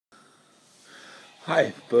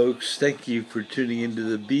Hi, folks. Thank you for tuning into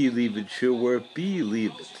the B-Leav-it show where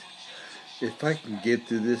B-Leav-it. If I can get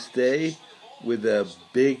through this day with a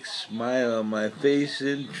big smile on my face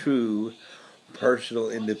and true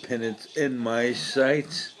personal independence in my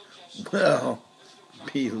sights, well,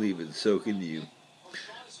 B-Leav-it, so can you.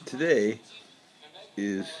 Today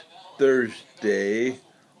is Thursday,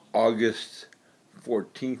 August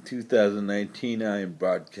 14th, 2019. I am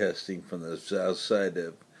broadcasting from the south side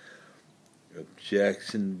of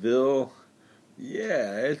Jacksonville.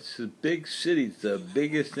 Yeah, it's a big city. It's the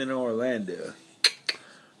biggest in Orlando.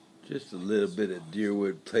 Just a little bit of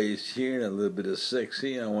Deerwood Place here and a little bit of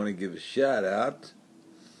sexy. I want to give a shout out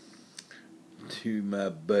to my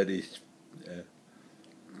buddy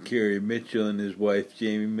Kerry Mitchell and his wife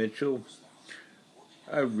Jamie Mitchell.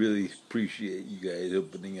 I really appreciate you guys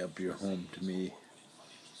opening up your home to me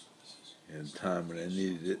in a time when I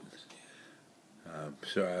needed it. I'm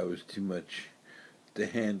sorry I was too much to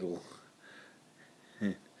handle.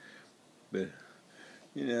 But,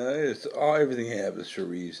 everything happens for a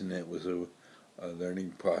reason. It was a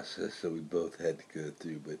learning process that we both had to go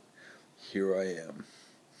through, but here I am.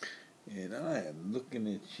 And I am looking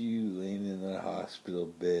at you laying in that hospital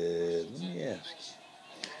bed. Let me ask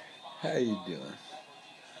you, how you doing?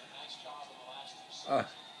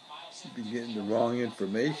 You've been getting the wrong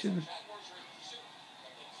information?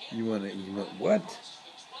 You want what?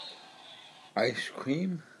 Ice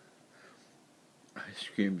cream? Ice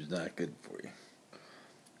cream's not good for you.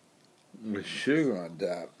 With sugar on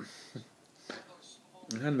top.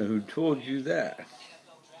 I don't know who told you that.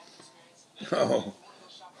 Oh,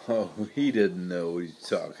 he doesn't know what he's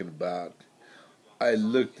talking about. I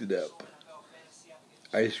looked it up.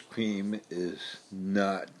 Ice cream is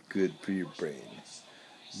not good for your brain.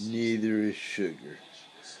 Neither is sugar.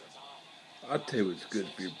 I'll tell you what's good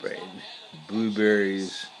for your brain.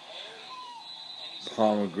 Blueberries,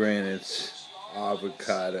 pomegranates,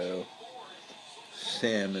 avocado,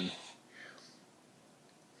 salmon,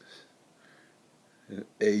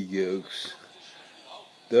 egg yolks.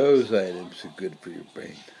 Those items are good for your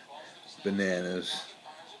brain. Bananas,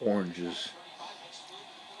 oranges,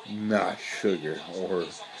 not sugar or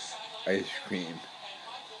ice cream.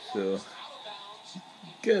 So, you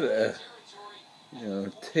gotta,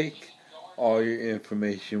 take all your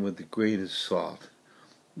information with a grain of salt.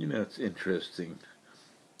 It's interesting.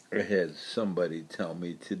 I had somebody tell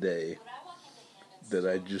me today that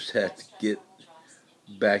I just had to get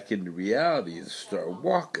back into reality and start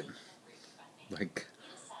walking. Like,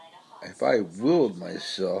 if I willed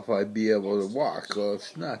myself, I'd be able to walk. Well,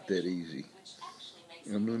 it's not that easy.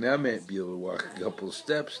 I might be able to walk a couple of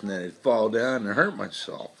steps and then I'd fall down and hurt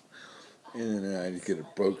myself. And then I'd get a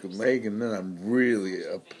broken leg and then I'm really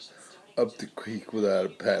up the creek without a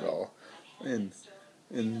paddle. And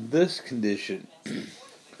in this condition,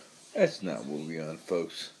 that's not what we're on,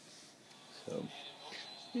 folks. So,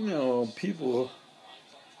 people,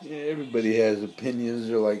 everybody has opinions.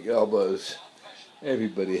 They're like elbows.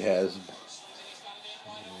 Everybody has them.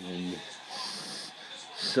 And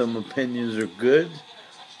some opinions are good,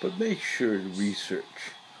 but make sure to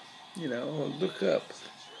research. Look up.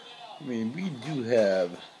 We do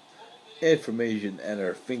have information at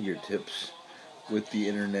our fingertips with the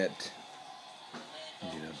internet.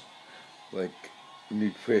 Like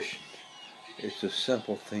nutrition. It's a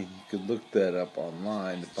simple thing. You can look that up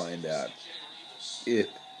online to find out if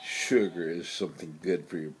sugar is something good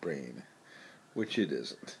for your brain, which it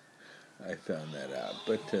isn't. I found that out.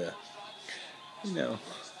 But,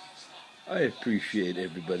 I appreciate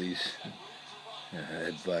everybody's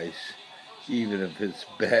advice, even if it's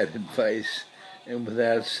bad advice. And with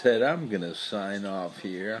that said, I'm going to sign off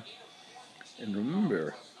here. And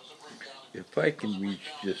remember, if I can reach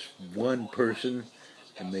just one person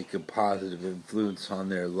and make a positive influence on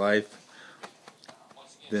their life,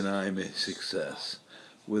 then I'm a success.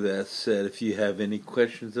 With that said, if you have any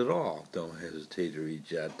questions at all, don't hesitate to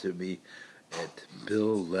reach out to me at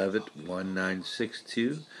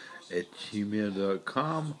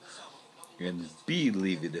billlevitt1962@gmail.com. And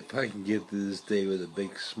B-Leav-it. If I can get through this day with a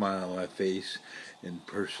big smile on my face and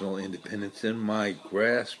personal independence in my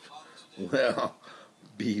grasp, well,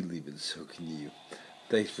 B-Leav-it, so can you.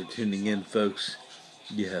 Thanks for tuning in, folks.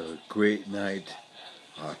 You have a great night.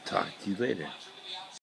 I'll talk to you later.